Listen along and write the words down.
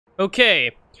Okay,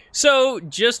 so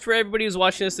just for everybody who's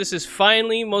watching this, this is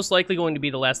finally most likely going to be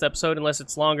the last episode, unless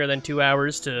it's longer than 2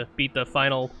 hours to beat the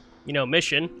final, you know,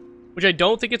 mission, which I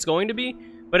don't think it's going to be.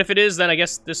 But if it is, then I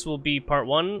guess this will be part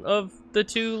 1 of the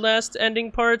 2 last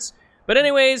ending parts. But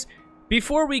anyways,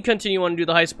 before we continue on to do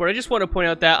the high support, I just want to point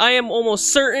out that I am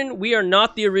almost certain we are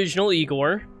not the original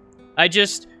Igor. I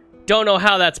just don't know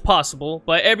how that's possible,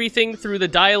 but everything through the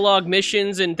dialogue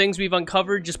missions and things we've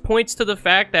uncovered just points to the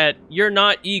fact that you're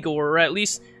not Igor, or at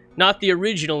least not the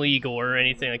original Igor or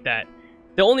anything like that.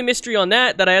 The only mystery on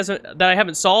that I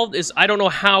haven't solved is I don't know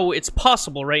how it's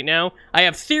possible right now. I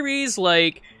have theories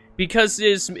like because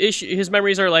his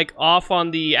memories are like off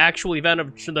on the actual event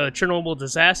of the Chernobyl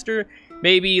disaster.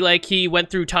 Maybe like he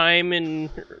went through time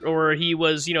or he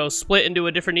was, you know, split into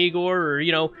a different Igor, or,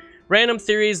 you know, random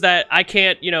theories that I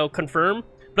can't, you know, confirm,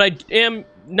 but I am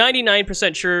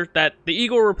 99% sure that the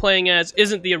Igor we're playing as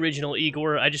isn't the original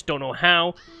Igor. I just don't know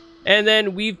how. And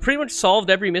then we've pretty much solved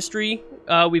every mystery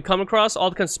we've come across. All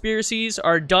the conspiracies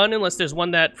are done unless there's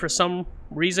one that for some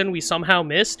reason we somehow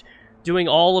missed doing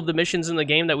all of the missions in the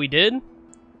game that we did,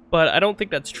 but I don't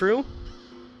think that's true.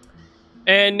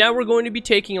 And now we're going to be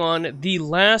taking on the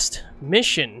last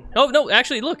mission. Oh, no,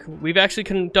 actually, look. We've actually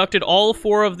conducted all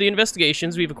 4 of the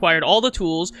investigations. We've acquired all the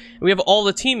tools, and we have all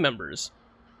the team members.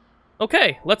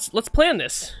 Okay, let's plan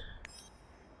this.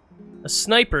 A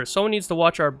sniper. Someone needs to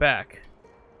watch our back.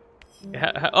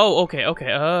 Oh, okay.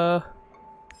 How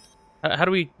do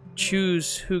we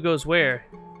choose who goes where?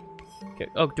 Okay.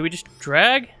 Oh, do we just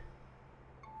drag?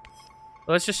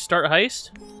 Let's just start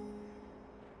heist.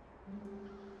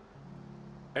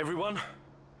 Everyone,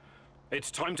 it's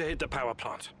time to hit the power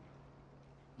plant.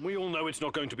 We all know it's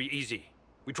not going to be easy.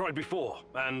 We tried before,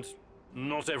 and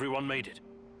not everyone made it.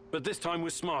 But this time we're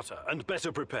smarter and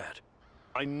better prepared.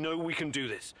 I know we can do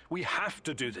this. We have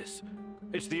to do this.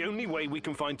 It's the only way we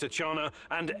can find Tatiana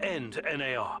and end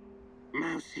NAR.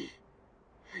 Mousy,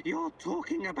 you're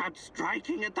talking about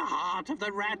striking at the heart of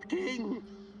the Rat King.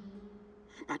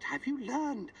 But have you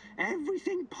learned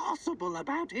everything possible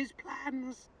about his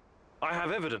plans? I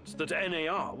have evidence that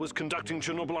NAR was conducting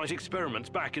Chernobylite experiments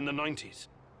back in the 90s.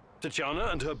 Tatiana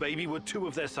and her baby were 2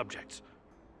 of their subjects.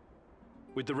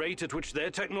 With the rate at which their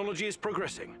technology is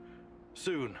progressing,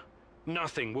 soon,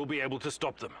 nothing will be able to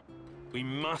stop them. We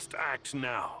must act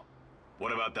now.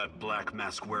 What about that black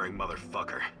mask-wearing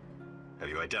motherfucker? Have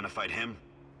you identified him?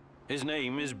 His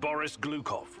name is Boris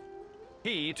Glukov.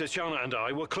 He, Tatiana, and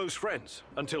I were close friends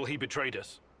until he betrayed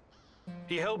us.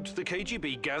 He helped the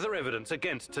KGB gather evidence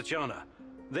against Tatiana,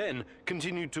 then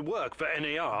continued to work for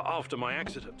NAR after my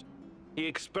accident. He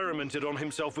experimented on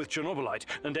himself with Chernobylite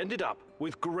and ended up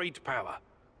with great power.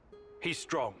 He's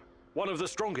strong, one of the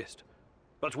strongest,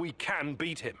 but we can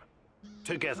beat him.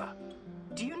 Together.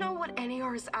 Do you know what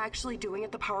NAR is actually doing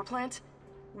at the power plant?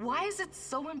 Why is it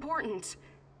so important?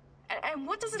 And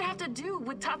what does it have to do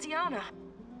with Tatiana?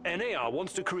 NAR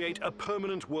wants to create a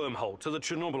permanent wormhole to the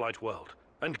Chernobylite world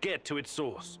and get to its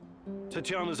source.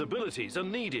 Tatiana's abilities are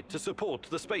needed to support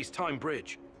the space-time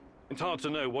bridge. It's hard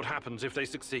to know what happens if they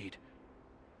succeed.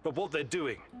 But what they're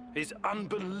doing is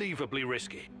unbelievably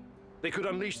risky. They could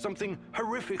unleash something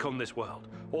horrific on this world,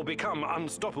 or become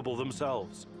unstoppable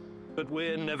themselves. But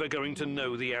we're never going to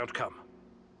know the outcome.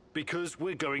 Because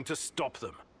we're going to stop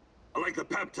them. I like the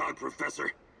pep talk,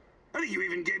 Professor. I think you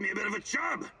even gave me a bit of a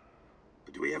chub.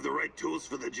 But do we have the right tools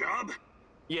for the job?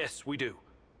 Yes, we do.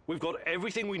 We've got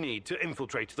everything we need to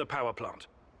infiltrate the power plant.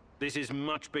 This is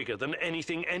much bigger than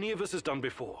anything any of us has done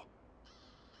before.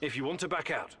 If you want to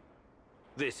back out,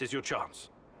 this is your chance.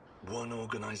 One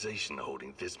organization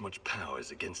holding this much power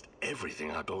is against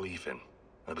everything I believe in.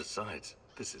 And besides,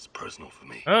 this is personal for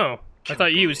me. Oh, I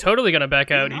thought he was totally gonna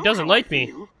back out. He doesn't like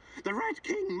me. The Rat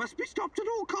King must be stopped at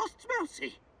all costs,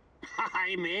 Mousy.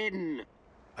 I'm in.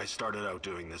 I started out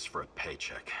doing this for a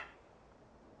paycheck.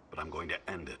 But I'm going to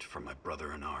end it for my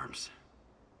brother in arms.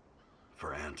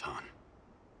 For Anton.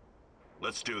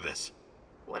 Let's do this.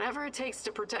 Whatever it takes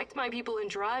to protect my people and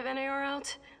drive NAR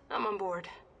out, I'm on board.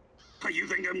 You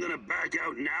think I'm gonna back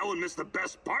out now and miss the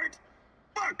best part?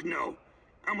 Fuck no.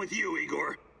 I'm with you,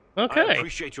 Igor. Okay. I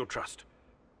appreciate your trust.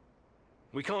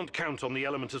 We can't count on the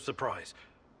element of surprise,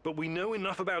 but we know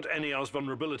enough about NAR's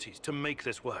vulnerabilities to make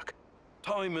this work.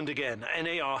 Time and again,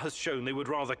 NAR has shown they would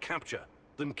rather capture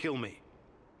than kill me.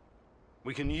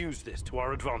 We can use this to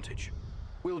our advantage.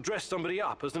 We'll dress somebody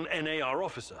up as an NAR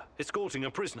officer, escorting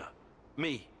a prisoner.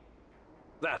 Me.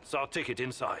 That's our ticket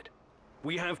inside.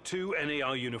 We have 2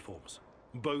 NAR uniforms,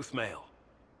 both male.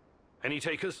 Any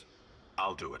takers?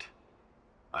 I'll do it.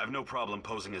 I have no problem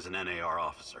posing as an NAR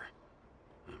officer.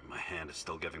 My hand is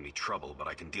still giving me trouble, but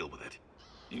I can deal with it.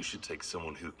 You should take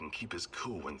someone who can keep his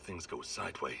cool when things go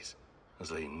sideways, as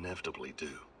they inevitably do.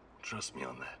 Trust me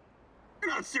on that.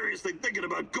 You're not seriously thinking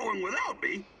about going without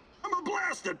me? I'm a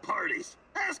blast at parties.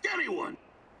 Ask anyone.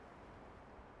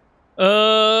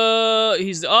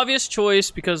 He's the obvious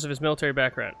choice because of his military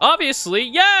background. Obviously,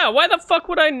 yeah! Why the fuck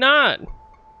would I not?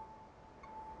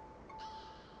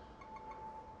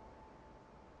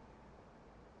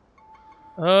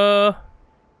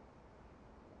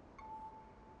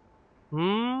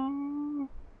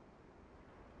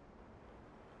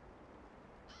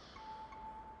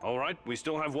 All right, we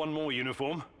still have one more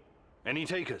uniform. Any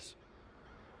takers?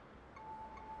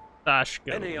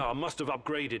 NAR must have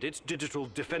upgraded its digital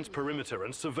defense perimeter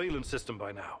and surveillance system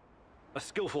by now. A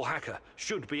skillful hacker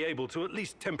should be able to at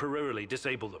least temporarily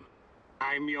disable them.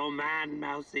 I'm your man,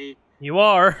 Mousy. You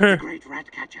are. The great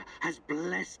Ratcatcher has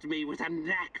blessed me with a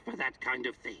knack for that kind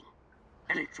of thing.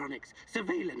 Electronics,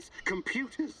 surveillance,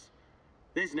 computers.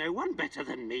 There's no one better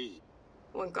than me.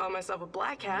 Wouldn't call myself a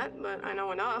black hat, but I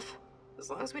know enough. As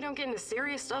long as we don't get into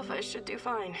serious stuff, I should do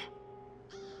fine.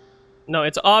 No,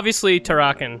 it's obviously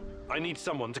Tarakan. I need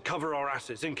someone to cover our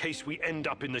asses in case we end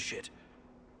up in the shit.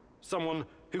 Someone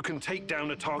who can take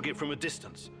down a target from a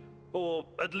distance, or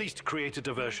at least create a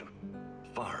diversion.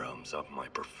 Firearms are my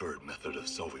preferred method of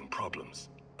solving problems,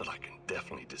 but I can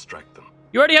definitely distract them.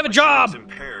 You already have a job! I'm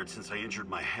impaired since I injured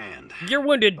my hand. You're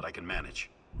wounded. But I can manage.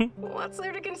 What's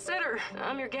there to consider?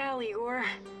 I'm your gal, Igor.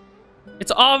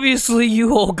 It's obviously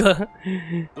you, Olga.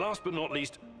 Last but not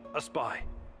least, a spy.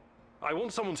 I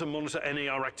want someone to monitor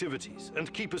NAR activities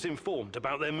and keep us informed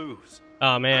about their moves.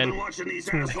 Oh man. I've been watching these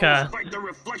assholes fight the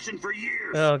reflection for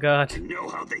years. Oh god. I know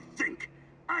how they think.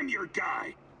 I'm your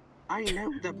guy. I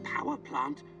know the power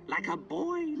plant like a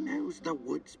boy knows the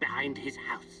woods behind his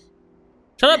house.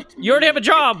 Shut up! You already have a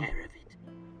job! Take care of it.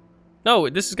 No,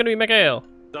 this is gonna be Mikhail.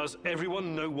 Does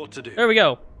everyone know what to do? There we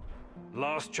go.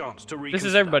 Last chance to reconsider. This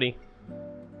is everybody.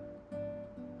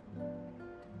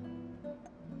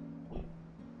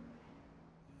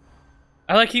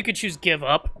 I like you could choose give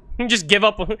up. Just give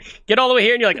up. Get all the way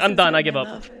here and you're like, I'm done, I give up.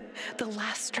 Love. The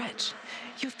last stretch.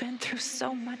 You've been through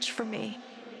so much for me.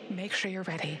 Make sure you're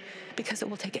ready, because it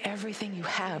will take everything you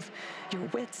have. Your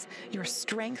wits, your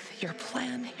strength, your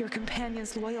plan, your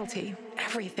companion's loyalty,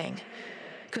 everything.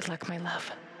 Good luck, my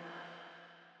love.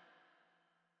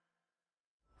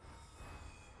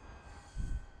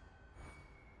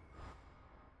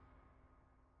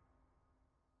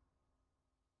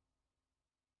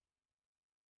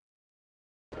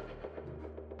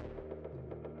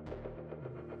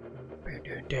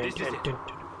 This is it.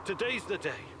 Today's the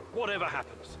day. Whatever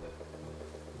happens.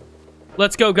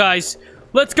 Let's go, guys.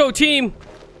 Let's go, team.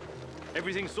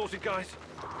 Everything sorted, guys?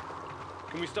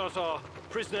 Can we start our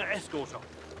prisoner escort off?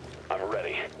 I'm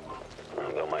ready.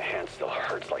 Though my hand still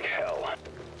hurts like hell.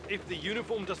 If the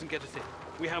uniform doesn't get us in,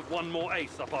 we have one more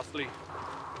ace up our sleeve.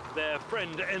 Their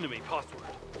friend-enemy password.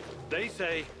 They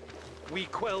say, we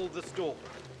quell the storm.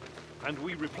 And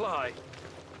we reply,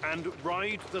 and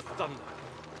ride the thunder.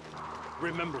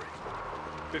 Remember it.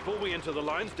 Before we enter the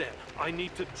lion's den, I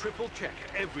need to triple check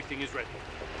everything is ready.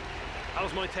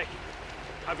 How's my techie?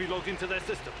 Have you logged into their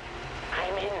system?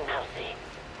 I'm in, Mousy.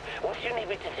 What do you need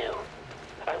me to do?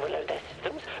 Overload their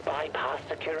systems? Bypass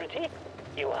security?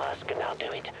 You ask and I'll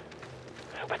do it.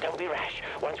 But don't be rash.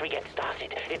 Once we get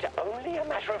started, it's only a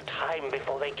matter of time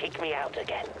before they kick me out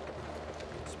again.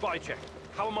 Spy check.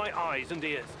 How are my eyes and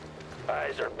ears?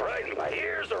 Eyes are bright and my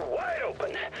ears are wide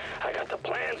open. I got the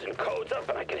plans and codes up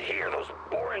and I can hear those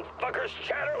boring fuckers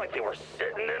chatter like they were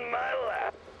sitting in my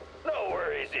lap. No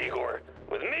worries, Igor.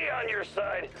 With me on your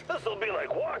side, this'll be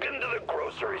like walking to the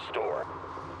grocery store.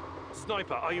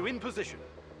 Sniper, are you in position?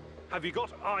 Have you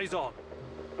got eyes on?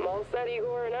 I'm all set,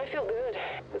 Igor, and I feel good.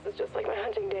 This is just like my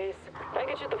hunting days. I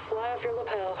get you the fly off your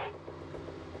lapel.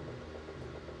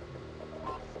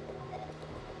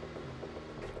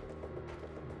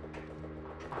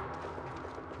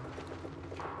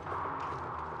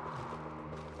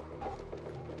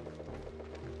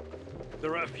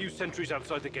 There are a few sentries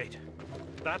outside the gate.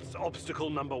 That's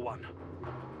obstacle number 1.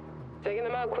 Taking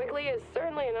them out quickly is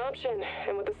certainly an option,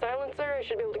 and with the silencer, I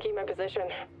should be able to keep my position.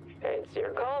 It's your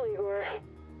call, Igor.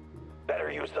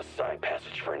 Better use the side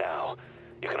passage for now.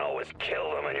 You can always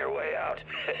kill them on your way out.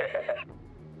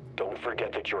 Don't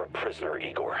forget that you're a prisoner,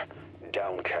 Igor.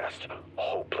 Downcast,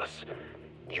 hopeless.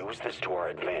 Use this to our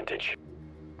advantage.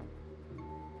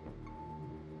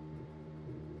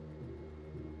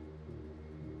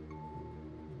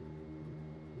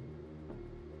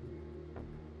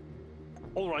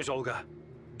 All right, Olga.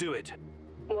 Do it.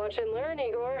 Watch and learn,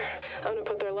 Igor. I'm gonna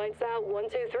put their lights out. 1,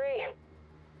 2, 3.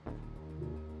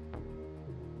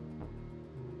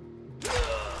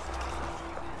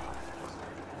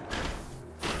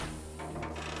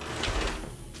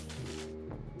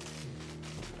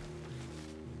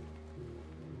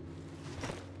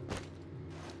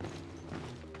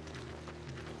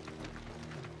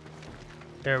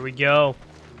 There we go.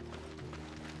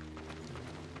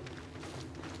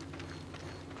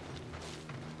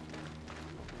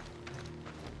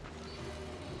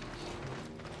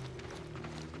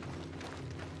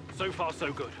 So far,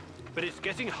 so good. But it's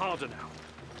getting harder now.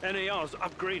 NAR's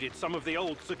upgraded some of the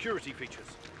old security features.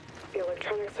 The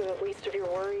electronics are the least of your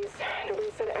worries. Nobody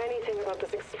said anything about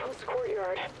this exposed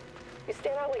courtyard. You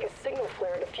stand out like a signal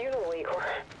flare at a funeral, Igor.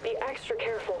 Be extra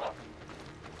careful.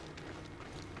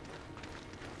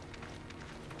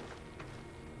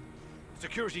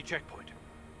 Security checkpoint.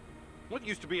 What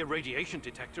used to be a radiation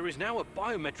detector is now a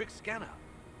biometric scanner.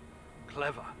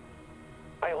 Clever.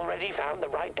 I already found the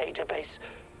right database.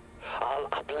 I'll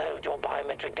upload your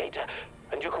biometric data,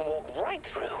 and you can walk right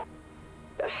through.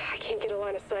 I can't get a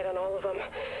line of sight on all of them.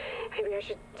 Maybe I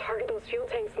should target those fuel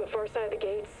tanks on the far side of the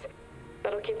gates.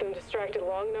 That'll keep them distracted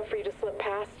long enough for you to slip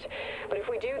past. But if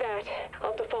we do that, I'll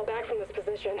have to fall back from this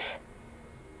position.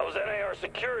 Those NAR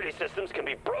security systems can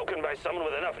be broken by someone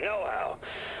with enough know-how.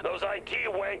 Those IT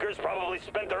wankers probably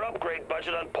spent their upgrade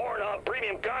budget on Pornhub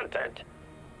premium content.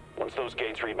 Once those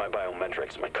gates read my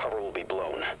biometrics, my cover will be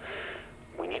blown.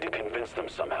 We need to convince them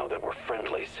somehow that we're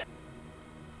friendlies.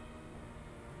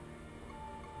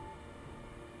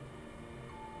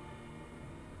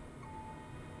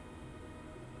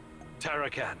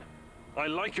 Tarakan, I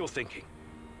like your thinking.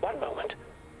 One moment.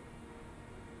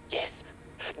 Yes.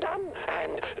 Done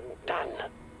and done.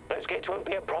 Those gates won't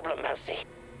be a problem, Mousy.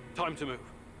 Time to move.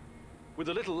 With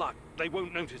a little luck, they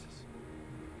won't notice us.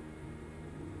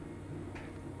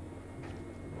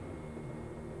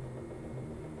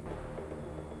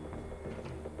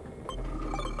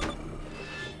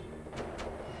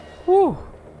 Whew.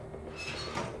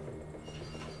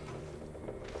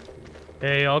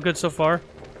 Hey, all good so far?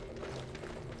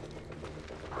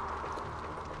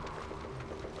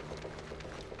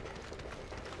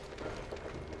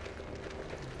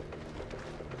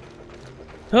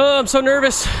 Oh, I'm so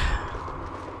nervous.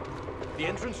 The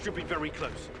entrance should be very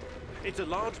close. It's a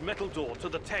large metal door to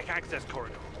the tech access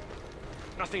corridor.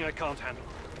 Nothing I can't handle.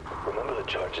 Remember the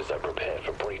charges I prepared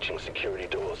for breaching security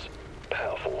doors?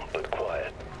 Powerful, but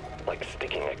quiet. Like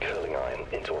sticking a curling iron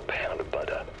into a pound of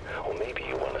butter. Or maybe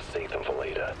you want to save them for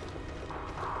later.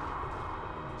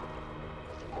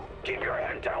 Keep your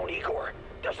head down, Igor.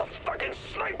 There's a fucking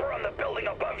sniper on the building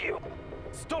above you.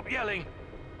 Stop yelling!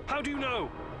 How do you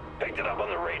know? Picked it up on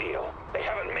the radio. They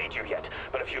haven't made you yet,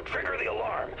 but if you trigger the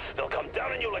alarm, they'll come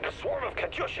down on you like a swarm of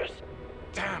Katyushas.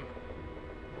 Damn!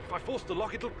 If I force the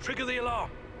lock, it'll trigger the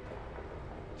alarm.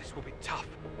 This will be tough.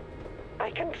 I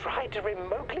can try to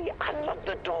remotely unlock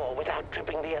the door without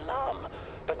tripping the alarm,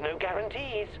 but no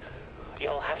guarantees.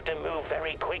 You'll have to move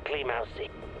very quickly, Mousy.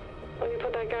 Let me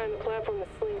put that guy on the platform to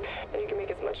sleep, and you can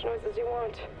make as much noise as you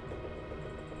want.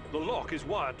 The lock is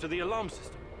wired to the alarm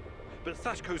system, but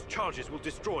Sashko's charges will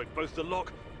destroy both the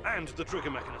lock and the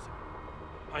trigger mechanism.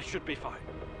 I should be fine.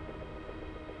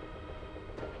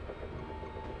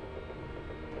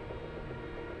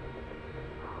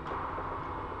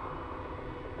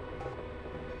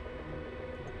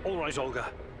 All right, Olga.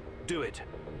 Do it.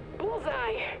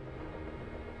 Bullseye!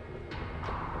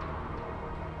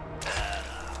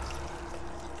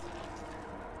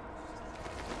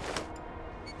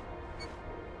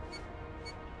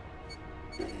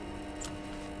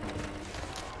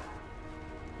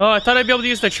 Oh, I thought I'd be able to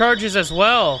use the charges as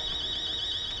well.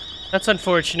 That's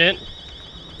unfortunate.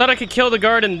 Thought I could kill the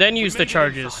guard and then use the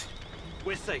charges.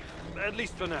 We're safe, at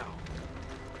least for now.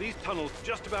 These tunnels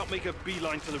just about make a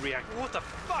beeline to the reactor. What the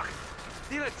fuck?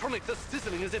 The electronics are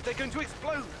sizzling as if they're going to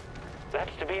explode.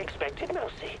 That's to be expected,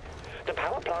 Mousy. The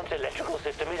power plant's electrical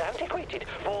system is antiquated,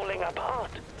 falling apart.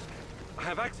 I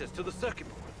have access to the circuit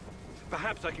board.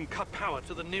 Perhaps I can cut power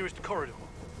to the nearest corridor.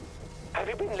 Have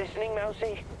you been listening,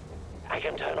 Mousy? I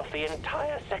can turn off the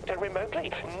entire sector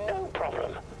remotely, no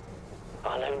problem.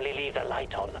 I'll only leave the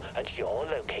light on at your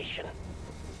location.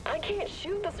 I can't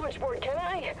shoot the switchboard, can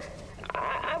I?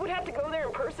 I would have to go there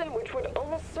in person, which would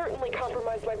almost certainly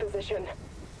compromise my position.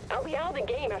 I'll be out of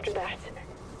the game after that.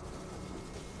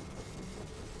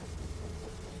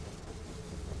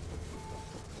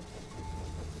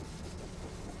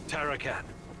 Tarakan,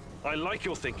 I like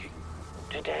your thinking.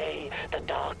 Today, the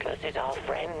darkness is our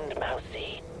friend,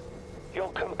 Mousy. You're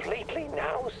completely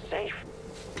now safe.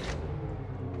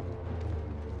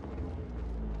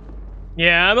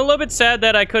 Yeah, I'm a little bit sad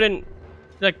that I couldn't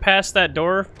like pass that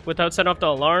door without setting off the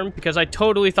alarm, because I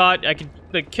totally thought I could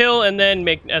like kill and then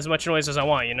make as much noise as I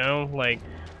want, you know? Like,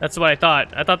 that's what I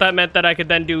thought. I thought that meant that I could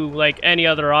then do like any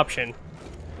other option.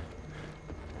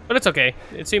 But it's okay.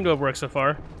 It seemed to have worked so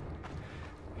far.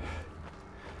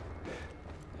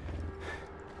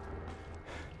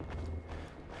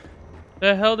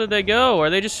 The hell did they go?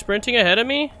 Are they just sprinting ahead of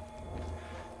me?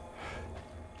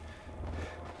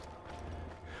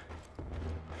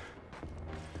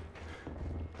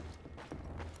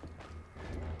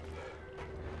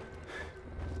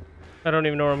 I don't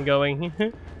even know where I'm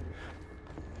going.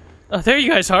 Oh, there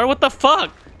you guys are. What the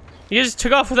fuck? You guys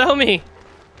took off without me.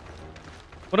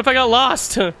 What if I got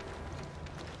lost? We're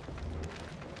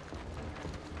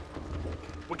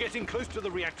getting close to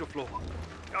the reactor floor.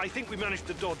 I think we managed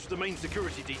to dodge the main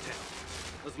security detail.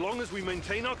 As long as we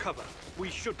maintain our cover, we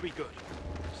should be good.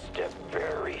 Step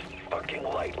very fucking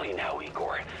lightly now,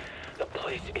 Igor. The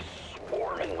place is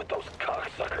swarming with those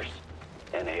cocksuckers.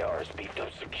 NAR's beefed up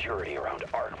security around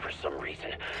ARC for some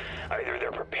reason. Either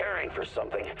they're preparing for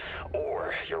something,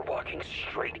 or you're walking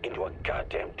straight into a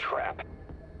goddamn trap.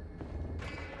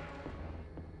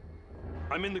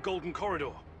 I'm in the Golden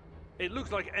Corridor. It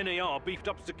looks like NAR beefed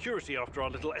up security after our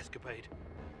little escapade.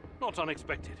 Not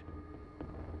unexpected.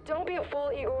 Don't be a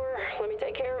fool, Igor. Let me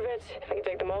take care of it. If I can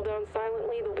take them all down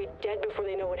silently, they'll be dead before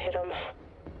they know what hit them.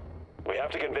 We have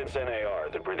to convince NAR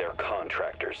that we're their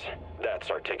contractors.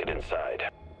 That's our ticket inside.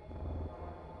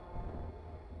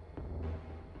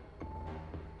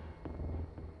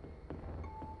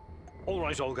 All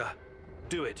right, Olga.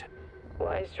 Do it.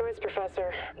 Wise choice,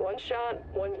 Professor. One shot,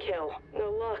 one kill. No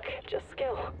luck, just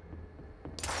skill.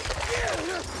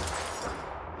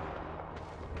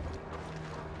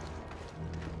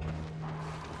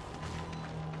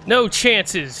 No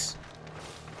chances.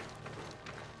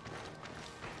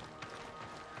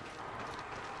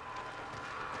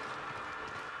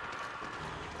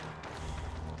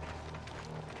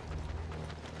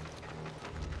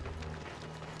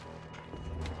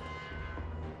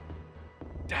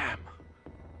 Damn.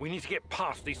 We need to get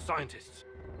past these scientists.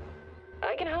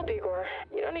 I can help, Igor.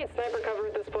 You don't need sniper cover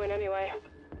at this point anyway.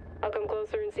 I'll come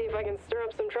closer and see if I can stir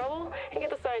up some trouble and get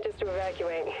the scientists to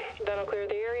evacuate. Then I'll clear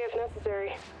the area if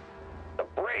necessary. The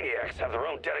Brainiacs have their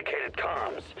own dedicated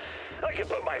comms. I can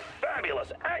put my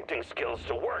fabulous acting skills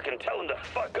to work and tell them to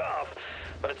fuck off,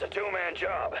 but it's a two-man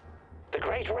job. The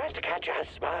great Ratcatcher has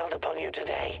smiled upon you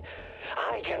today.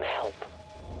 I can help.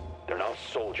 They're not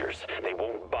soldiers. They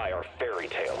won't buy our fairy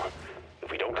tale.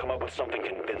 If we don't come up with something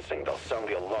convincing, they'll sound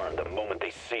the alarm the moment they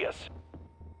see us.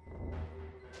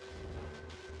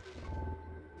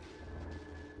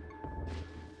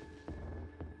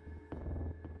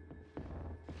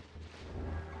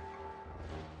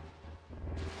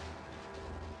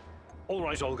 All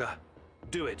right, Olga.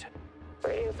 Do it.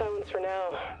 Radio silence for now.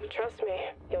 Trust me,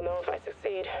 you'll know if I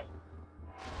succeed.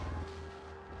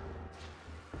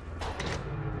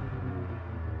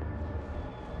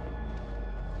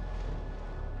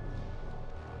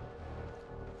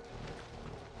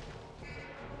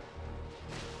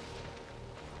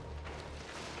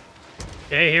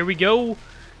 Okay, here we go.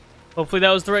 Hopefully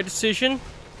that was the right decision.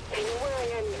 You know where I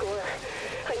am, Igor.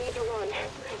 I need to run.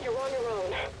 You're on your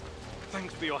own.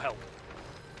 Thanks for your help.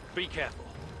 Be careful.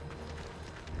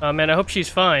 Oh man, I hope she's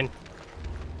fine.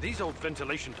 These old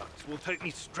ventilation ducts will take me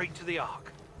straight to the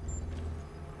Ark.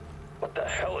 What the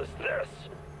hell is this?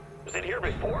 Was it here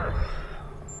before?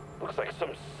 Looks like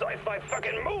some sci-fi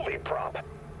fucking movie prop.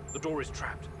 The door is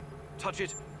trapped. Touch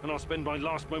it, and I'll spend my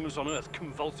last moments on Earth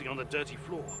convulsing on the dirty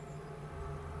floor.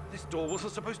 This door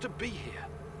wasn't supposed to be here.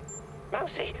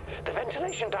 Mousy, the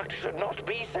ventilation duct should not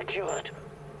be secured.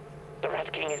 The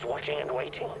Rat King is watching and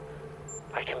waiting.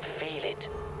 I can feel it.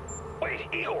 Wait,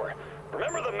 Igor,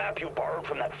 remember the map you borrowed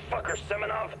from that fucker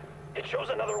Semenov? It shows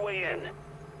another way in.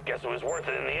 Guess it was worth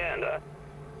it in the end, huh?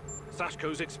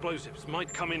 Sashko's explosives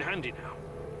might come in handy now.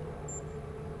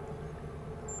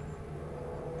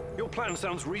 Your plan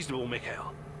sounds reasonable,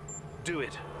 Mikhail. Do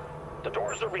it. The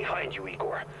doors are behind you,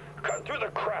 Igor. Cut through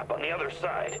the crap on the other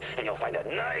side, and you'll find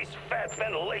a nice, fat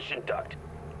ventilation duct.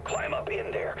 Climb up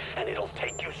in there, and it'll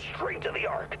take you straight to the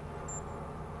Ark.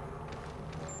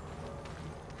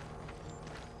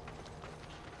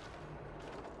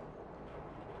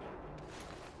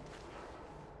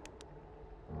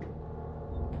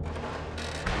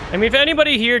 I mean, if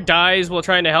anybody here dies while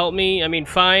trying to help me, I mean,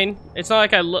 fine. It's not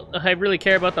like I really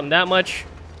care about them that much.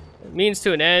 It means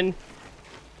to an end.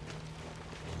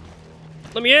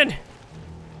 Let me in!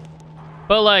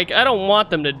 But, like, I don't want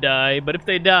them to die, but if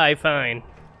they die, fine.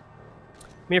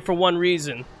 I'm here for one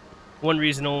reason. One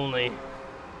reason only.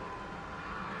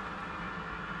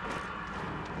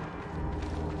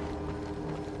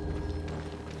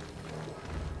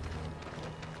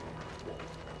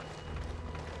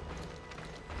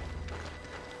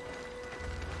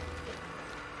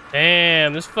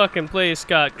 Damn, this fucking place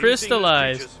got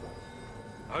crystallized.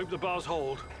 I hope the bars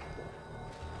hold.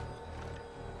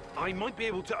 I might be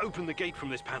able to open the gate from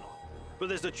this panel. but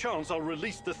there's a chance I'll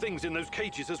release the things in those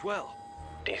cages as well.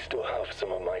 Do you still have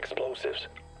some of my explosives?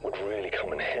 Would really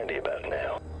come in handy about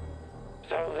now.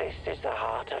 So this is the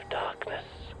heart of darkness.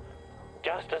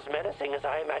 Just as menacing as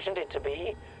I imagined it to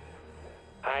be.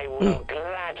 I will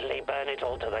gladly burn it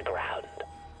all to the ground.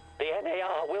 The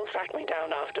NAR will track me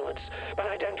down afterwards, but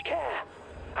I don't care.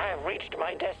 I have reached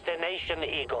my destination,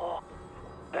 Igor.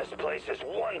 This place is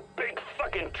one big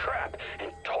fucking trap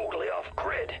and totally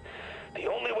off-grid. The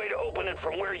only way to open it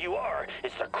from where you are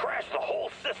is to crash the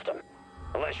whole system.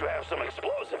 Unless you have some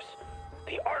explosives.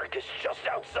 The Ark is just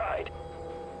outside.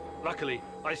 Luckily,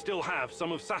 I still have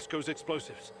some of Sasko's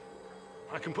explosives.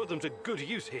 I can put them to good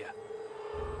use here.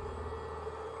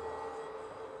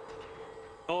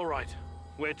 All right,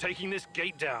 we're taking this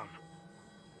gate down.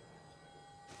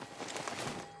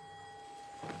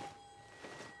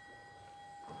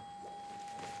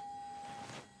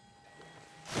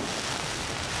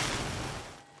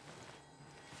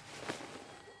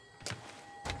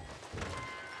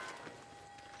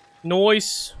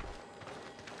 Nice.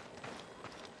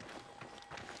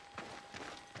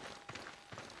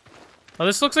 Oh,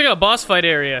 this looks like a boss fight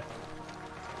area.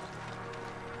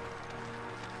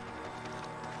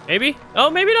 Maybe? Oh,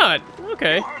 maybe not.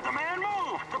 Okay. You heard the man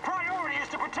move! The priority is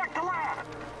to protect the lab!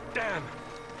 Damn.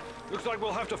 Looks like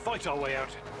we'll have to fight our way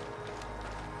out.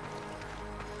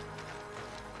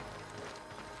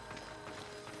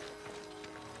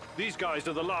 These guys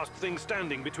are the last thing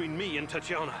standing between me and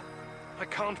Tatiana. I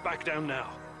can't back down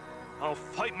now. I'll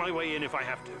fight my way in if I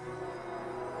have to.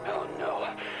 Oh no,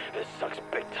 this sucks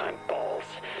big time balls.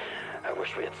 I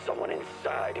wish we had someone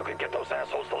inside who could get those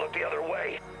assholes to look the other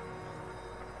way.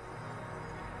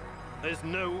 There's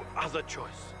no other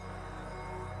choice.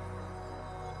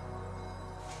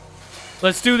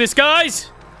 Let's do this, guys!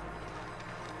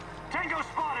 Tango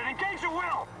spotted, engage at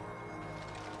will!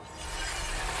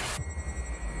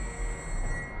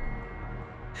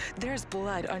 There's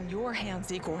blood on your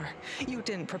hands, Igor. You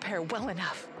didn't prepare well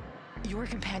enough. Your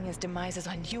companion's demise is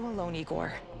on you alone,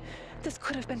 Igor. This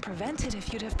could have been prevented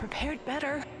if you'd have prepared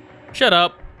better. Shut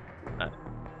up.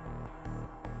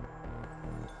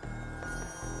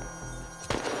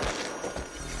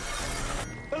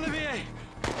 Olivier!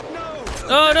 No!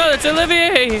 Oh no, it's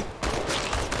Olivier! Damn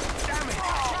it!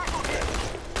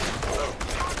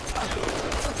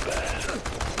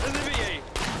 Olivier,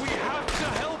 we have to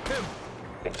help him!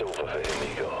 It's over for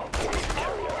him, Igor. We need to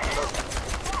carry on.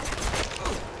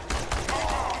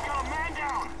 Got a man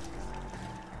down!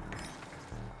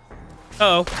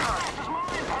 Uh-oh. This is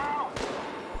mine, pal!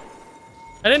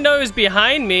 I didn't know he was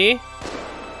behind me.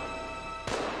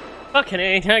 Fucking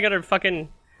A, I gotta fucking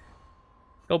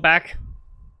go back.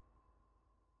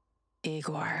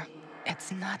 Igor,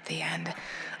 it's not the end.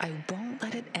 I won't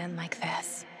let it end like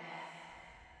this.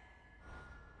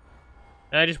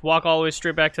 Did I just walk all the way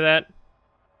straight back to that?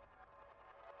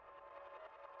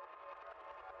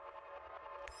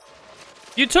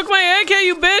 You took my AK,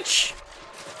 you bitch!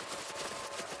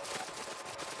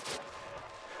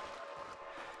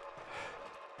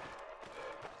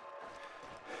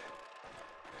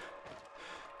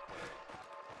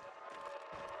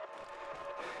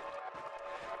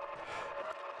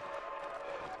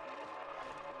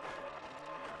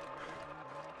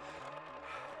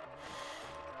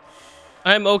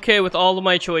 I'm okay with all of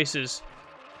my choices.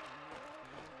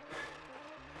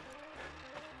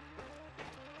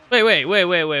 Wait,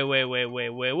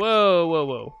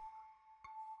 whoa.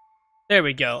 There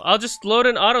we go. I'll just load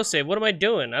an autosave. What am I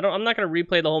doing? I'm not gonna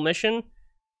replay the whole mission.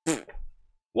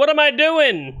 What am I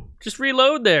doing? Just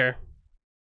reload there.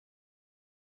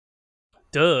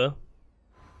 Duh.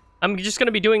 I'm just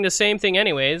gonna be doing the same thing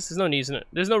anyways. There's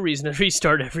no reason to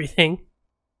restart everything.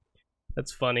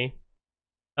 That's funny.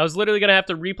 I was literally gonna have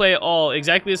to replay it all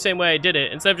exactly the same way I did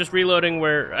it, instead of just reloading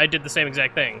where I did the same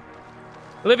exact thing.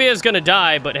 Olivia's gonna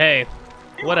die, but hey,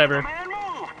 whatever. Man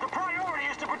move! The priority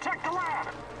is to protect the lab!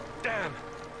 Damn.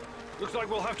 Looks like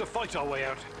we'll have to fight our way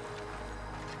out.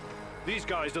 These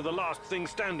guys are the last thing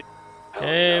standing.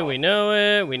 Hey, we know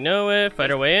it.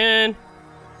 Fight our way in.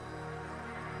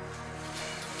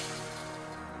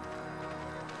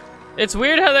 It's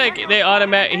weird how they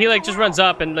automatic. He like just runs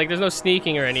up and like there's no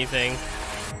sneaking or anything.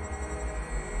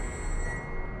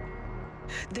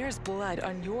 There's blood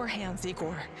on your hands,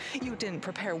 Igor. You didn't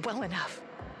prepare well enough.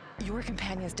 Your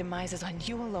companion's demise is on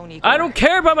you alone, Igor. I don't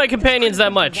care about my companions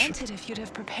that much. Prevented if you'd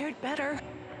have prepared better.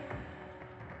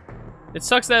 It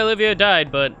sucks that Olivia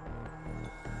died, but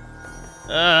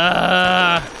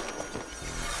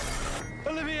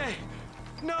Olivier!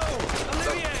 No!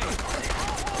 Olivier!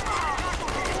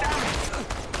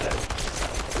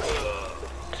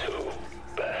 Too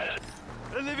bad.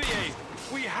 Olivier!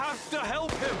 have to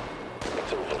help him!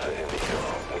 It's over for him,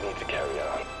 Igor. We need to carry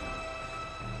on.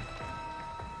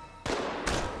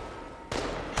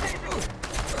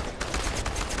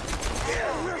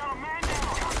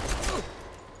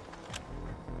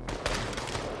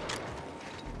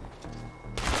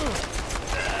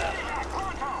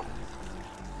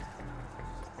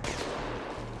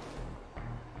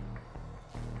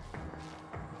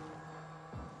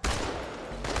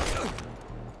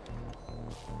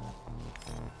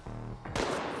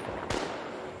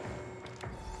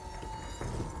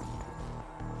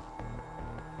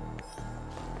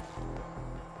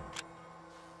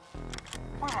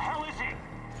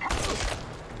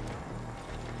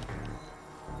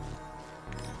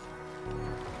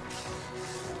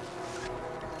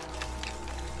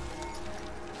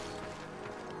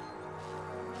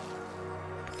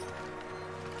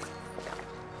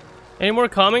 Any more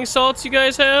calming salts you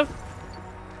guys have?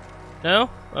 No?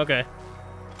 Okay.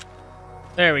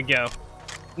 There we go.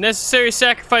 Necessary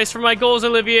sacrifice for my goals,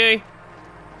 Olivier.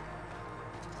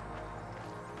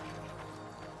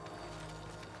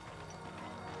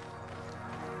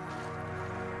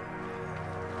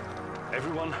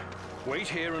 Everyone, wait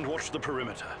here and watch the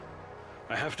perimeter.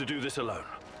 I have to do this alone.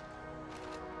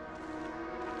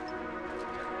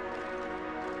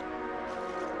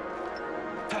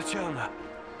 Tatiana!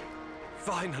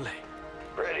 Finally!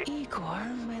 Ready? Igor,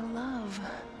 my love.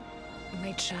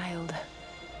 My child.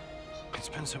 It's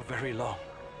been so very long.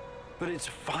 But it's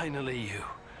finally you.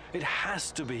 It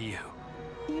has to be you.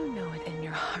 You know it in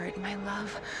your heart, my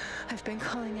love. I've been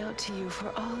calling out to you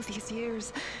for all these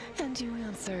years, and you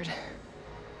answered.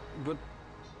 But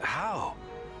how?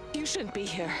 You shouldn't be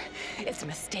here. It's a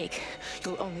mistake.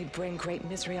 You'll only bring great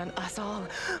misery on us all.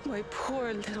 My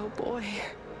poor little boy.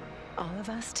 All of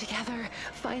us together,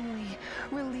 finally.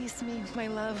 Release me, my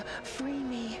love. Free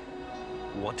me.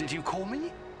 What did you call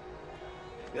me?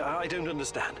 I don't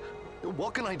understand.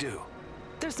 What can I do?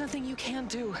 There's nothing you can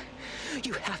do.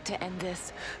 You have to end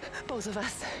this. Both of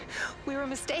us. We're a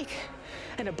mistake.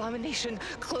 An abomination.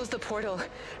 Close the portal.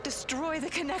 Destroy the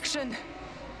connection.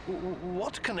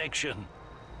 What connection?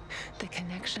 The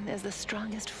connection is the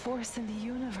strongest force in the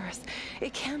universe.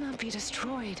 It cannot be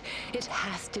destroyed. It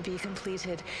has to be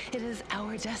completed. It is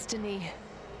our destiny.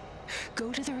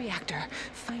 Go to the reactor.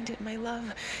 Find it, my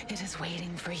love. It is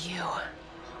waiting for you.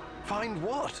 Find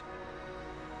what?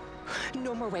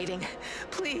 No more waiting.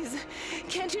 Please,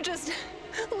 can't you just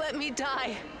let me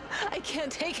die? I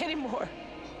can't take any more.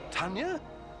 Tanya?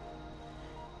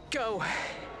 Go.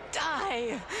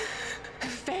 Die.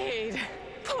 Fade.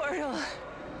 Portal.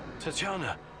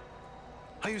 Tatiana,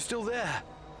 are you still there?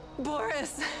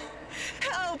 Boris,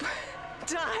 help.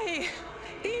 Die.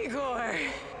 Igor.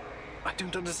 I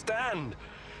don't understand.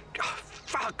 Oh,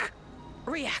 fuck.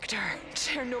 Reactor.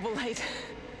 Chernobylite.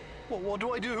 What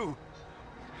do I do?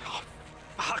 Oh,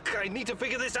 fuck, I need to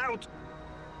figure this out.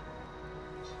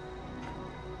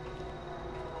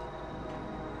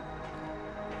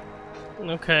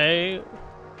 Okay.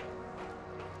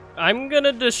 I'm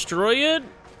gonna destroy it?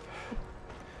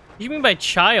 What do you mean by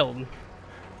child?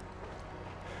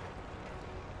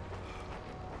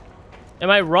 Am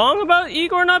I wrong about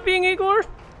Igor not being Igor?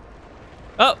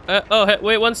 Oh,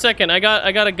 wait 1 second. I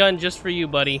got a gun just for you,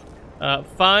 buddy.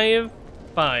 5.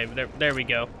 There we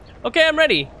go. Okay, I'm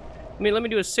ready. Let me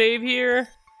do a save here.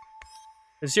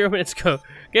 0 minutes go.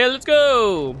 Okay, let's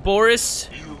go, Boris.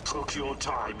 You took your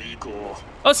time, Igor.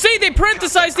 Oh, see, they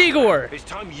parenthesized Igor. It's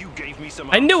time you gave me some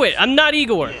I knew it. I'm not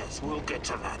Igor. Yes, we'll get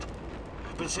to that.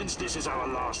 But since this is our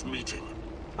last meeting,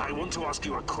 I want to ask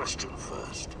you a question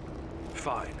first.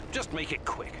 Fine, just make it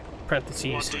quick.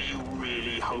 Parentheses. What do you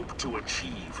really hope to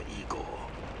achieve, Igor?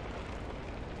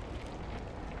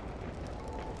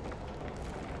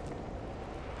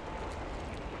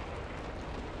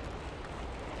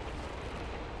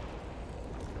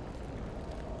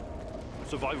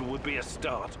 Survival would be a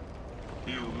start.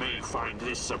 You may find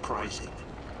this surprising,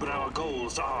 but our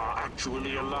goals are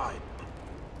actually aligned.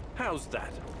 How's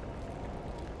that?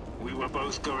 We were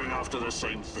both going after the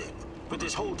same thing, but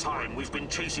this whole time we've been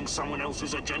chasing someone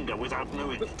else's agenda without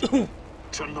knowing it.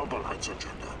 Chernobylite's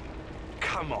agenda.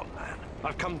 Come on, man.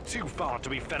 I've come too far to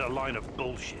be fed a line of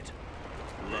bullshit.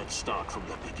 Let's start from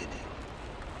the beginning.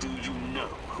 Do you know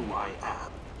who I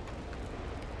am?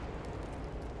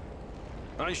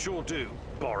 I sure do,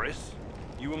 Boris.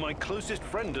 You were my closest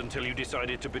friend until you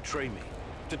decided to betray me.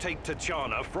 To take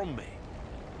Tatiana from me.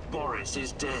 Boris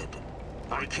is dead.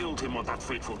 I killed him on that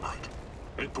fateful night,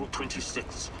 April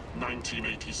 26,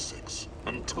 1986,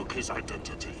 and took his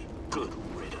identity. Good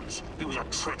riddance. He was a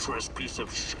treacherous piece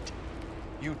of shit.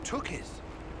 You took his?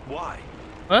 Why?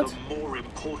 What? The more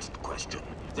important question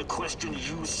The question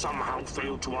you somehow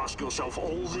failed to ask yourself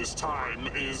all this time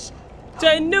is...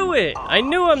 I knew it! I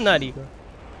knew I'm not Igor.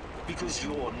 Because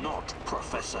you're not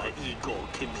Professor Igor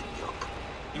Kiminyuk.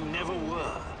 You never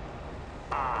were.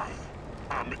 I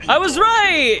am Igor I was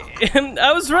right!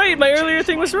 I was right! My earlier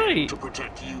thing was right! To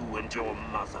protect you and your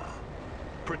mother.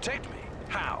 Protect me?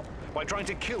 How? By trying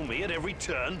to kill me at every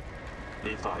turn?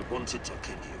 If I wanted to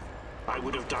kill you, I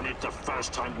would have done it the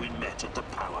first time we met at the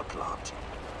power plant.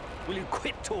 Will you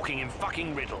quit talking in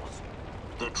fucking riddles?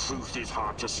 The truth is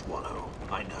hard to swallow,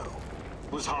 I know.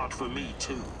 It was hard for me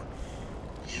too.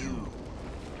 You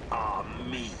are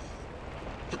me.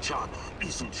 Tatiana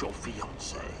isn't your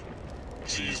fiancée.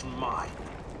 She's mine.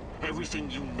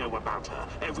 Everything you know about her,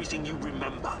 everything you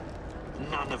remember,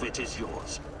 none of it is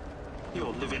yours.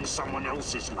 You're living someone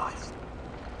else's life.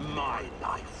 My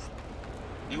life.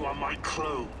 You are my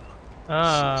clone. Sort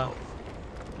of.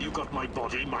 You got my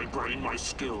body, my brain, my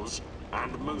skills,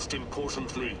 and most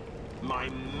importantly, my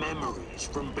memories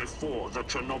from before the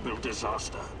Chernobyl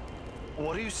disaster.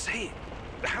 What are you saying?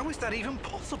 How is that even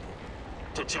possible?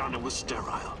 Tatiana was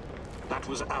sterile. That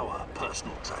was our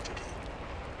personal tragedy.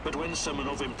 But when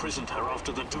Semenov imprisoned her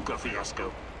after the Duga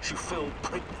fiasco, she fell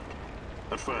pregnant.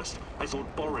 At first, I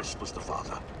thought Boris was the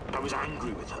father, and I was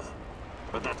angry with her.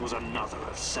 But that was another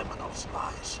of Semenov's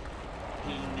lies.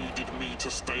 He needed me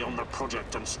to stay on the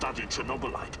project and study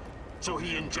Chernobylite, so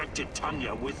he injected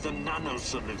Tanya with the nano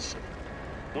solution.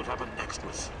 What happened next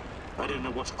was, I don't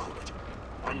know what to call it,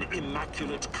 an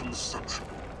immaculate conception.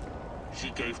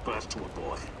 She gave birth to a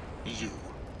boy, you.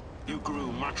 You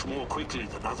grew much more quickly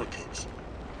than other kids,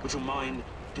 but your mind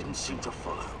didn't seem to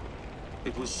follow.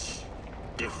 It was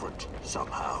different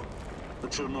somehow. The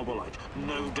Chernobylite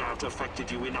no doubt affected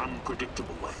you in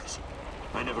unpredictable ways.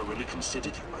 I never really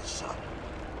considered you my son.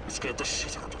 It scared the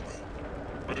shit out of me.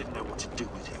 I didn't know what to do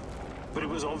with you. But it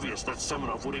was obvious that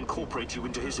Semenov would incorporate you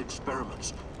into his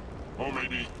experiments. Or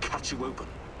maybe cut you open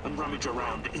and rummage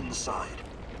around inside.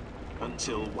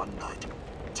 Until one night,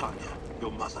 Tanya,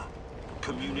 your mother,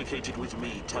 communicated with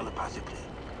me telepathically,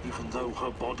 even though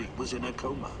her body was in a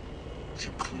coma. She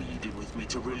pleaded with me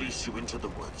to release you into the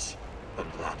woods. And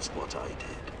that's what I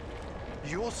did.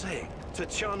 You're saying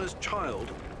Tatiana's child,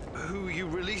 who you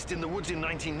released in the woods in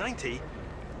 1990?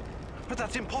 But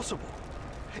that's impossible.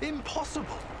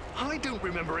 Impossible! I don't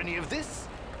remember any of this.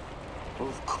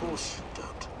 Of course you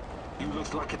don't. You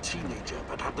looked like a teenager,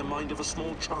 but had the mind of a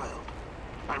small child.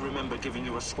 I remember giving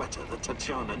you a sweater that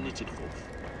Tatiana knitted for me.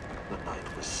 The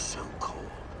night was so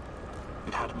cold.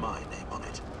 It had my name on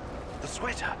it. The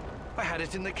sweater? I had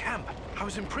it in the camp. I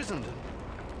was imprisoned and...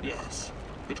 Yes,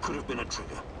 it could have been a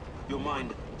trigger. Your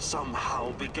mind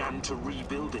somehow began to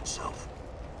rebuild itself.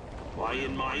 Why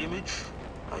in my image?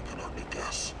 I can only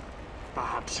guess.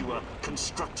 Perhaps you were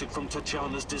constructed from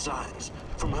Tatiana's desires,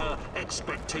 from her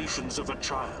expectations of a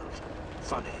child.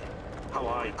 Funny, how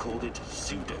I called it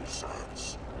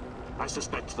pseudoscience. I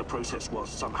suspect the process was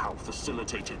somehow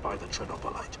facilitated by the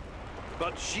Chernobylite.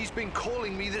 But she's been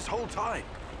calling me this whole time.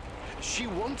 She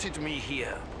wanted me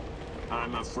here.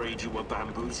 I'm afraid you were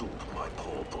bamboozled, my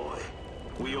poor boy.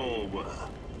 We all were.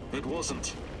 It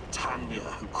wasn't Tanya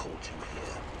who called you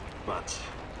here, but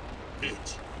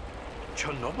it.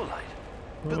 Chernobylite?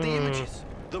 But the images,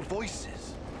 the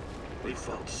voices. They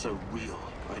felt so real,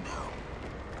 I know.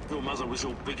 Your mother was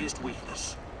your biggest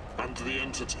weakness, and the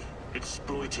entity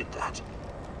exploited that.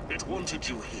 It wanted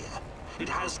you here. It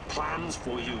has plans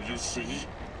for you, you see,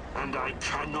 and I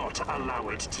cannot allow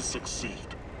it to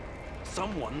succeed.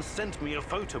 Someone sent me a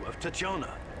photo of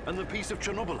Tatiana and the piece of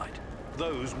Chernobylite.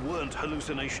 Those weren't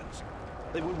hallucinations.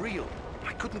 They were real.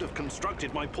 I couldn't have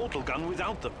constructed my portal gun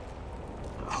without them.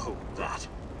 Oh, that.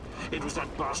 It was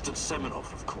that bastard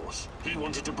Semenov, of course. He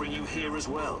wanted to bring you here as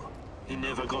well. He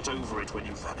never got over it when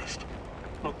you vanished.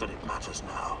 Not that it matters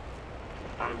now.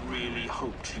 I really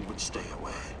hoped you would stay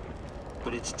away.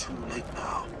 But it's too late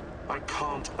now. I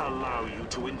can't allow you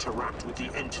to interact with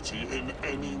the entity in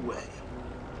any way.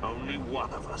 Only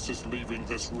one of us is leaving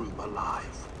this room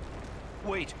alive.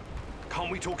 Wait,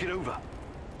 can't we talk it over?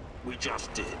 We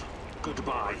just did.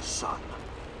 Goodbye, son.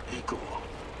 Igor.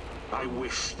 I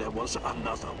wish there was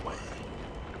another way.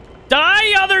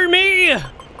 Die, other me!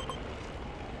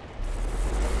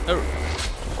 Oh.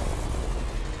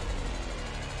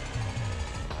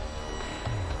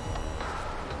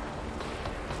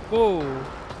 Whoa.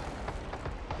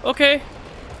 Okay.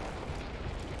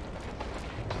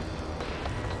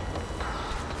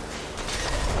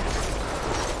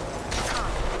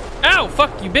 Ow,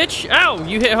 fuck you, bitch. Ow,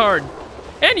 you hit hard.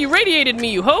 And you radiated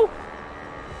me, you hoe.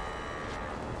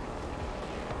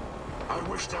 I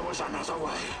wish there was another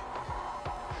way.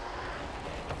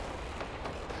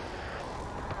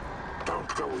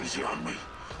 go easy on me.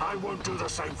 I won't do the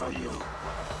same for you.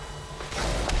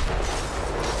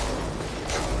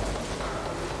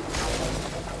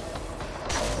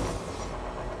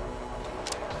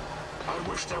 I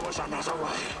wish there was another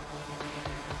way.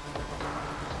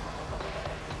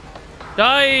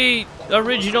 Die,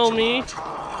 original me.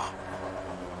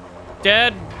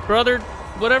 Dad, brother,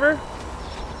 whatever.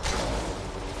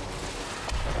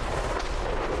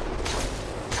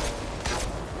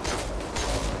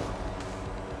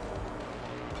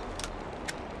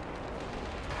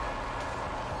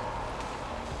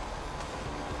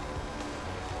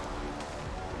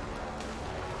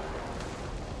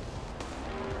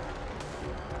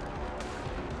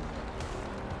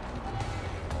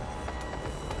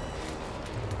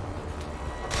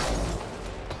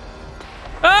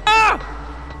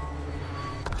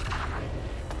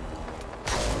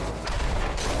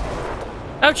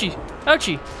 Ouchie!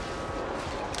 Ouchie!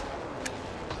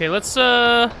 Okay, let's,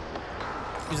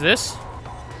 use this.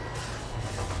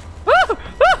 Ah!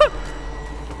 Ah!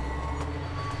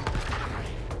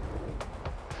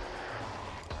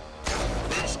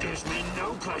 This gives me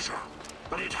no pleasure,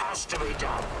 but it has to be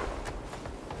done.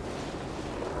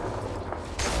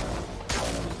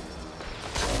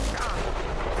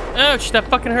 Ouch! That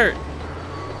fucking hurt.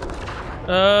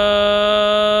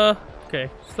 Okay.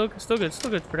 Still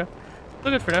good for now.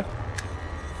 Still good for now.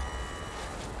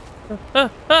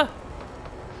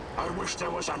 I wish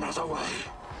there was another way.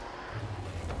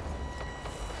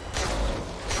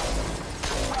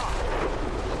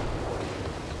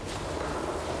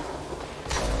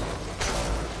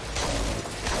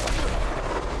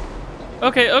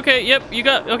 Okay, yep, you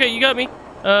got me.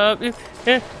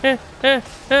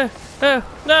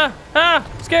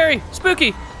 Scary,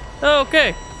 spooky.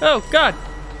 Okay, oh god,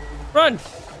 run,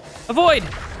 avoid,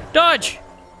 dodge.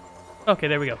 Okay,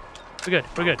 there we go. We're good.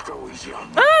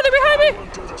 Ah, they're behind me.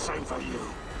 Do the same for you.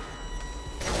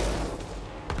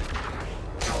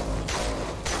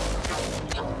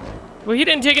 Well, he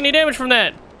didn't take any damage from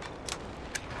that.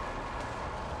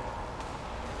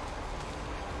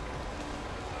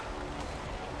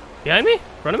 Behind me? In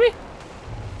front of me?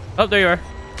 Oh, there you are.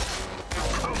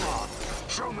 Come on,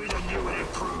 show me the new and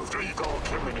improved Eagle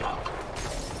coming up.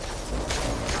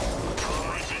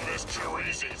 Making this too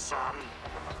easy, son.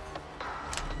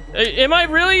 Am I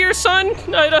really your son?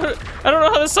 I don't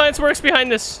know how the science works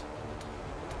behind this.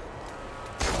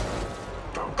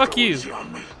 Don't Fuck go you. easy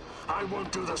on me. I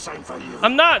won't do the same for you.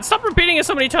 I'm not. Stop repeating it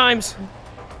so many times.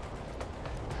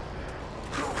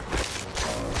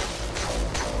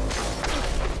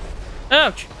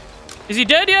 Ouch. Is he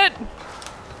dead yet?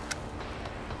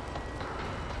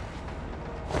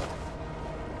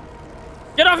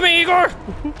 Get off me, Igor!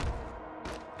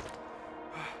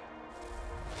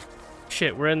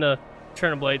 Shit, we're in the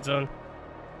Chernobylite zone.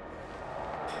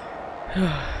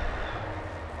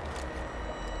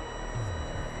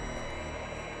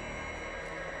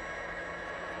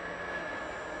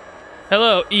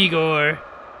 Hello, Igor.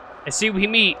 I see we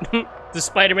meet. The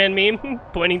Spider-Man meme,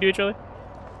 pointing to each other.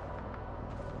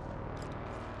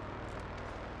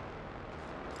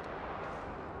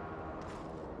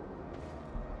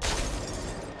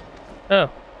 Oh,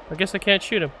 I guess I can't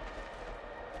shoot him.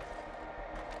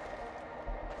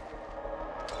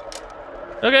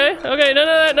 Okay, none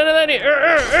of that here.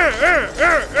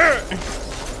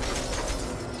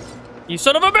 You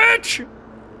son of a bitch!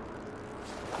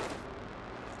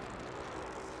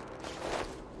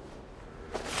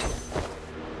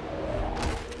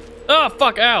 Oh,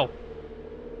 fuck, ow.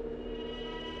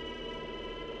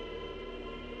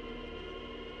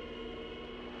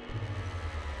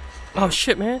 Oh,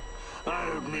 shit, man. I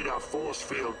don't need a force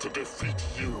field to defeat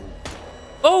you.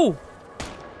 Oh!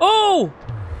 Oh!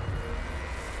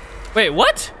 Wait,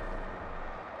 what?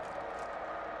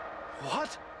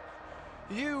 What?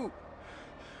 You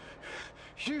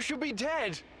should be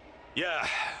dead. Yeah,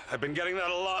 I've been getting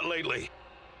that a lot lately.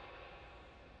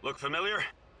 Look familiar?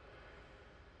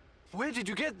 Where did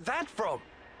you get that from?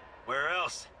 Where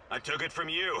else? I took it from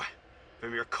you.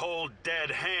 From your cold, dead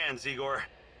hands, Igor.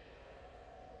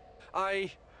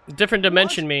 Different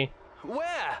dimension What? me.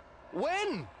 Where?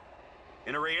 When?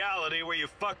 In a reality where you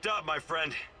fucked up, my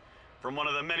friend. From one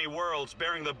of the many worlds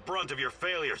bearing the brunt of your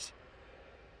failures.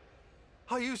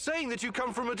 Are you saying that you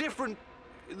come from a different...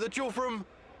 that you're from...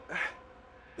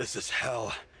 This is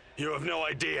hell. You have no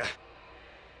idea.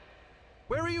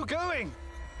 Where are you going?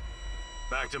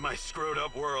 Back to my screwed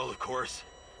up world, of course.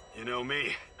 You know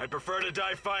me. I'd prefer to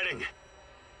die fighting.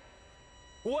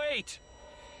 Wait!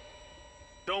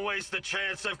 Don't waste the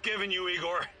chance I've given you,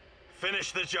 Igor.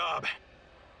 Finish the job.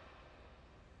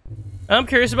 I'm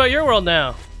curious about your world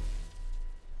now.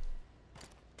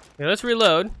 Okay, let's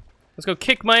reload. Let's go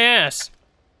kick my ass.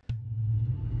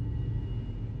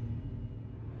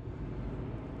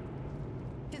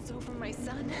 It's over, my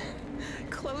son.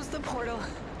 Close the portal.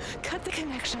 Cut the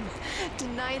connection.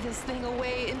 Deny this thing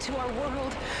away into our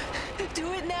world.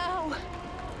 Do it now.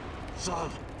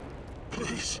 Son,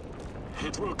 please.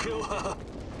 It will kill her.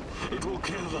 It will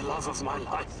kill the love of my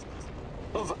life.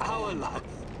 Of our life.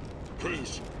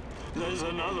 Please, there's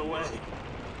another way.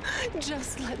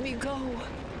 Just let me go.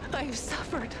 I've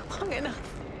suffered long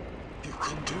enough. You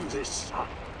can do this, son.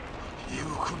 You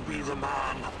can be the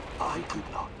man I could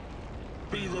not.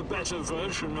 Be the better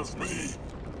version of me.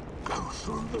 Go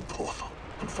through the portal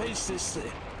and face this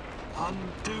thing.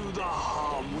 Undo the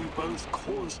harm we both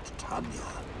caused Tanya.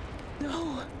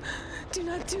 No, do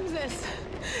not do this.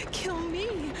 Kill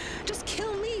me. Just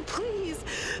kill me, please.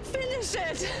 Finish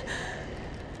it.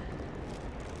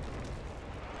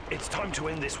 It's time to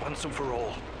end this once and for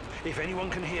all. If anyone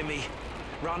can hear me,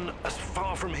 run as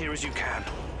far from here as you can.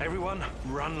 Everyone,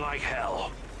 run like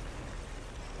hell.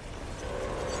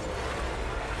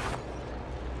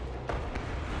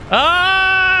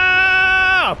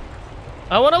 Ah!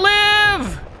 I want to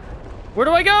live! Where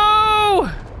do I go?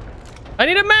 I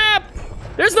need a map!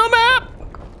 There's no map!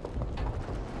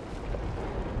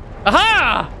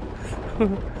 Aha!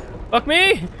 Fuck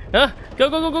me! Huh? Go,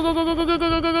 go, go, go, go, go, go, go, go,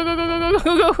 go, go, go, go, go,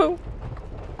 go, go, go.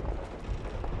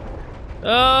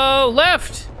 Oh,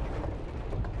 left!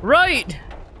 Right!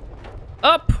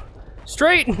 Up!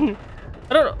 Straight! I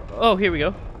don't know. Oh, here we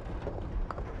go.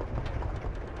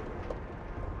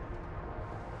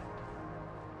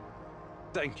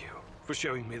 Thank you for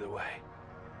showing me the way.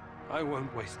 I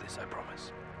won't waste this, I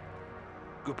promise.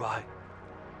 Goodbye.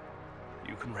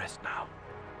 You can rest now.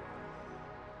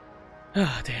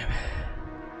 Ah, damn.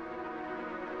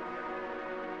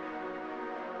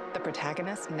 The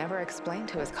protagonist never explained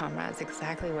to his comrades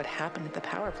exactly what happened at the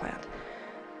power plant,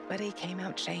 but he came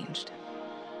out changed.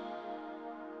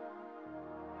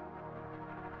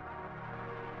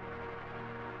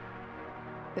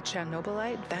 The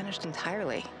Chernobylite vanished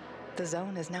entirely. The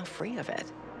zone is now free of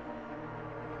it.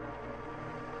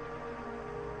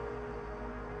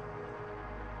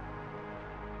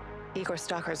 Igor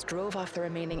stalkers drove off the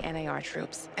remaining NAR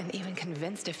troops and even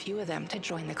convinced a few of them to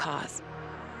join the cause.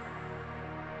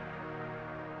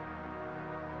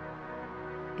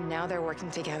 Now they're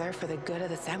working together for the good of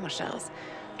the Samoshels,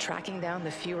 tracking down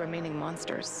the few remaining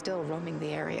monsters still roaming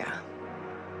the area.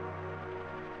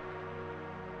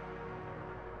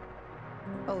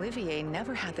 Olivier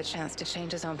never had the chance to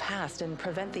change his own past and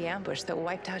prevent the ambush that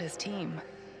wiped out his team.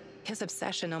 His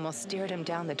obsession almost steered him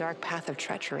down the dark path of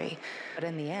treachery, but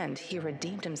in the end, he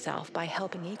redeemed himself by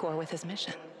helping Igor with his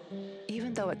mission.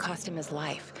 Even though it cost him his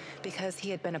life, because he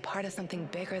had been a part of something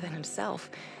bigger than himself,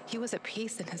 he was at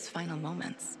peace in his final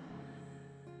moments.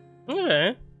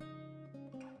 Okay.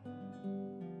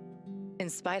 In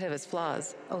spite of his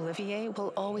flaws, Olivier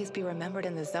will always be remembered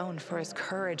in the zone for his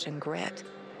courage and grit.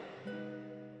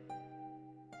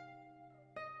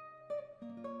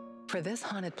 For this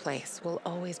haunted place will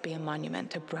always be a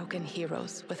monument to broken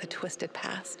heroes with a twisted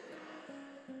past.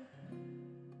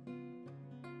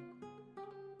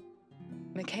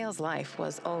 Mikhail's life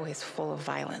was always full of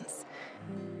violence.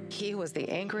 He was the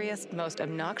angriest, most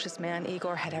obnoxious man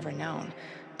Igor had ever known,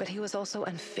 but he was also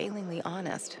unfailingly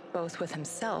honest, both with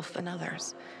himself and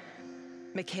others.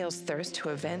 Mikhail's thirst to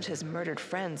avenge his murdered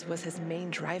friends was his main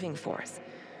driving force,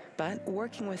 but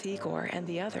working with Igor and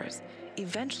the others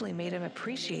eventually made him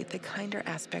appreciate the kinder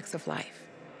aspects of life.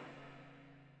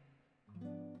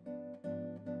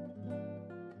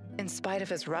 In spite of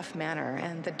his rough manner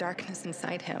and the darkness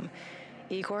inside him,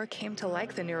 Igor came to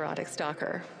like the neurotic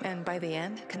stalker, and by the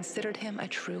end, considered him a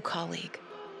true colleague.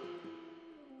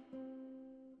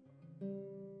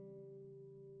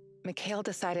 Mikhail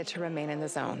decided to remain in the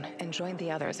zone and joined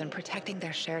the others in protecting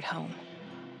their shared home.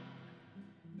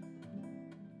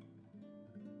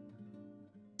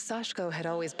 Sashko had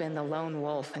always been the lone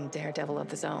wolf and daredevil of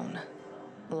the zone.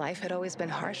 Life had always been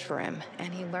harsh for him,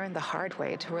 and he learned the hard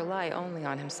way to rely only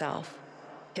on himself.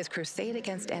 His crusade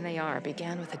against NAR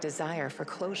began with a desire for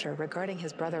closure regarding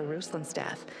his brother Ruslan's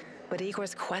death, but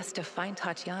Igor's quest to find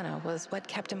Tatiana was what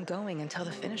kept him going until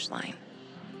the finish line.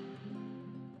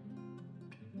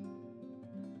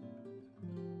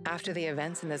 After the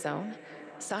events in the zone,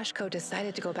 Sashko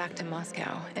decided to go back to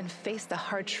Moscow and face the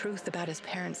hard truth about his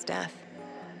parents' death.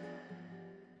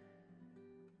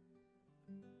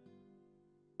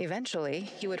 Eventually,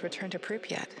 he would return to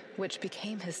Pripyat, which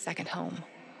became his second home.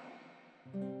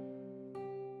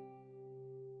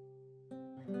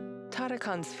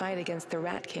 Tatakan's fight against the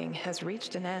Rat King has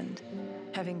reached an end.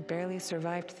 Having barely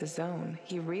survived the zone,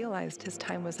 he realized his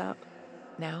time was up.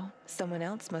 Now, someone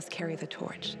else must carry the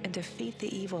torch and defeat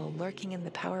the evil lurking in the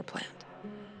power plant.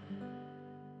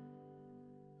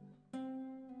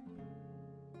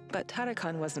 But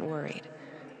Tatakan wasn't worried.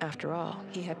 After all,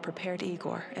 he had prepared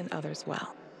Igor and others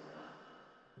well.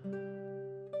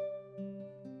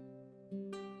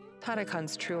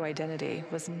 Tatakan's true identity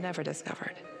was never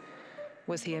discovered.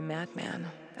 Was he a madman,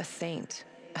 a saint,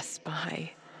 a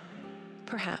spy?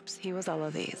 Perhaps he was all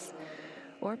of these,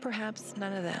 or perhaps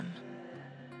none of them.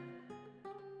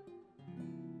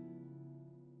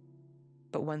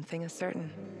 But one thing is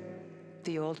certain,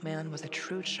 the old man was a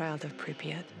true child of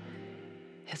Pripyat.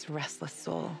 His restless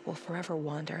soul will forever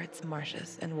wander its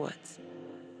marshes and woods.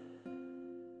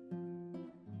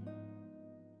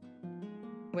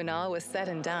 When all was said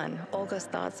and done, Olga's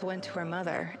thoughts went to her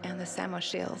mother and the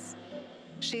Samoshils.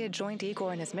 She had joined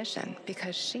Igor in his mission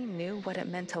because she knew what it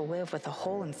meant to live with a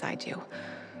hole inside you,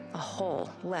 a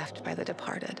hole left by the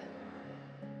departed.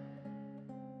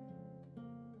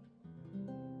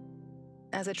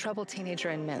 As a troubled teenager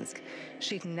in Minsk,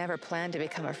 she'd never planned to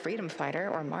become a freedom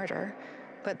fighter or martyr,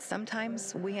 but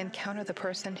sometimes we encounter the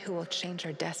person who will change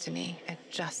our destiny at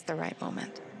just the right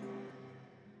moment.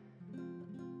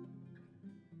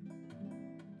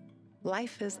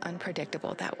 Life is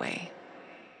unpredictable that way.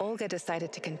 Olga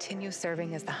decided to continue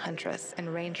serving as the huntress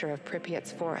and ranger of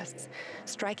Pripyat's forests,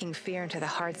 striking fear into the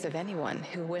hearts of anyone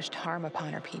who wished harm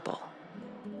upon her people.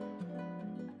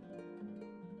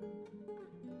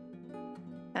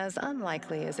 As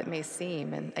unlikely as it may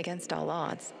seem, and against all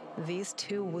odds, these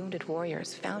two wounded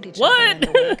warriors found each other in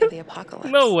the wake of the apocalypse.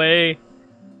 No way.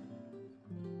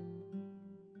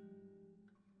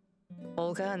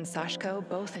 Olga and Sashko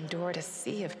both endured a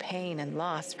sea of pain and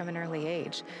loss from an early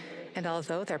age, and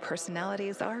although their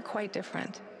personalities are quite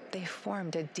different, they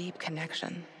formed a deep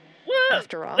connection. What?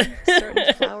 After all,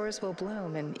 certain flowers will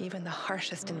bloom in even the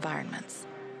harshest environments.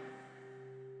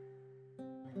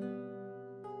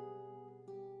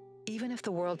 Even if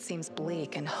the world seems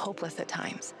bleak and hopeless at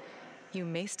times, you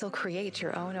may still create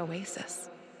your own oasis.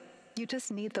 You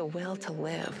just need the will to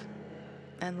live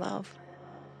and love.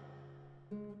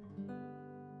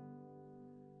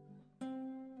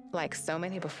 Like so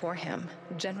many before him,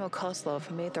 General Koslov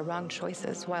made the wrong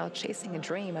choices while chasing a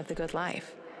dream of the good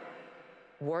life.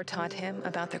 War taught him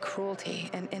about the cruelty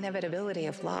and inevitability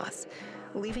of loss,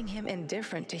 leaving him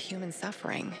indifferent to human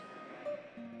suffering.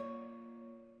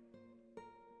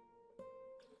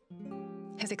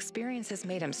 His experiences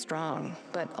made him strong,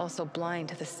 but also blind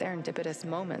to the serendipitous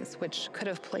moments which could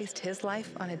have placed his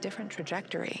life on a different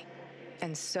trajectory.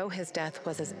 And so his death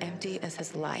was as empty as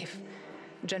his life.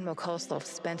 General Koslov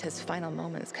spent his final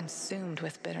moments consumed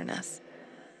with bitterness.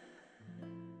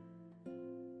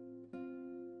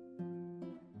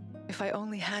 If I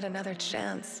only had another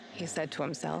chance, he said to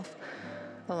himself.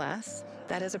 Alas,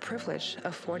 that is a privilege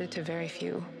afforded to very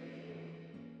few.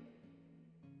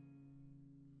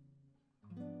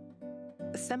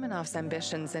 Semenov's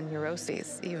ambitions and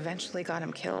neuroses eventually got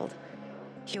him killed.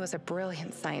 He was a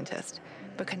brilliant scientist,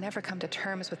 but could never come to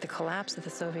terms with the collapse of the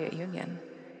Soviet Union.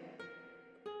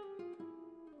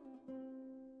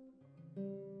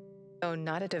 Though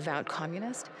not a devout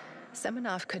communist,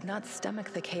 Semenov could not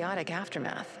stomach the chaotic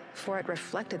aftermath, for it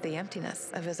reflected the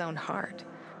emptiness of his own heart.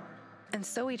 And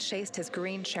so he chased his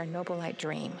green Chernobylite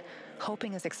dream,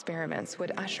 hoping his experiments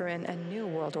would usher in a new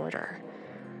world order.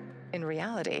 In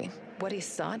reality, what he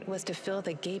sought was to fill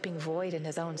the gaping void in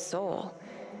his own soul.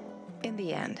 In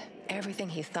the end, everything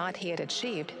he thought he had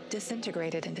achieved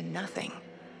disintegrated into nothing.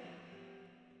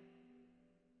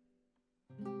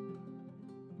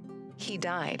 He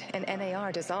died, and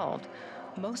NAR dissolved.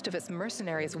 Most of its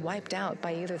mercenaries wiped out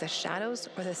by either the Shadows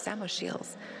or the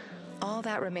Samoshils. All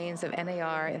that remains of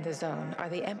NAR in the zone are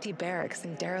the empty barracks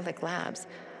and derelict labs,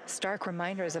 stark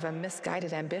reminders of a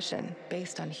misguided ambition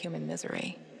based on human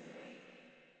misery.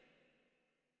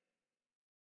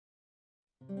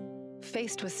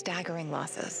 Faced with staggering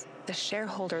losses, the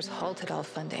shareholders halted all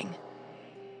funding.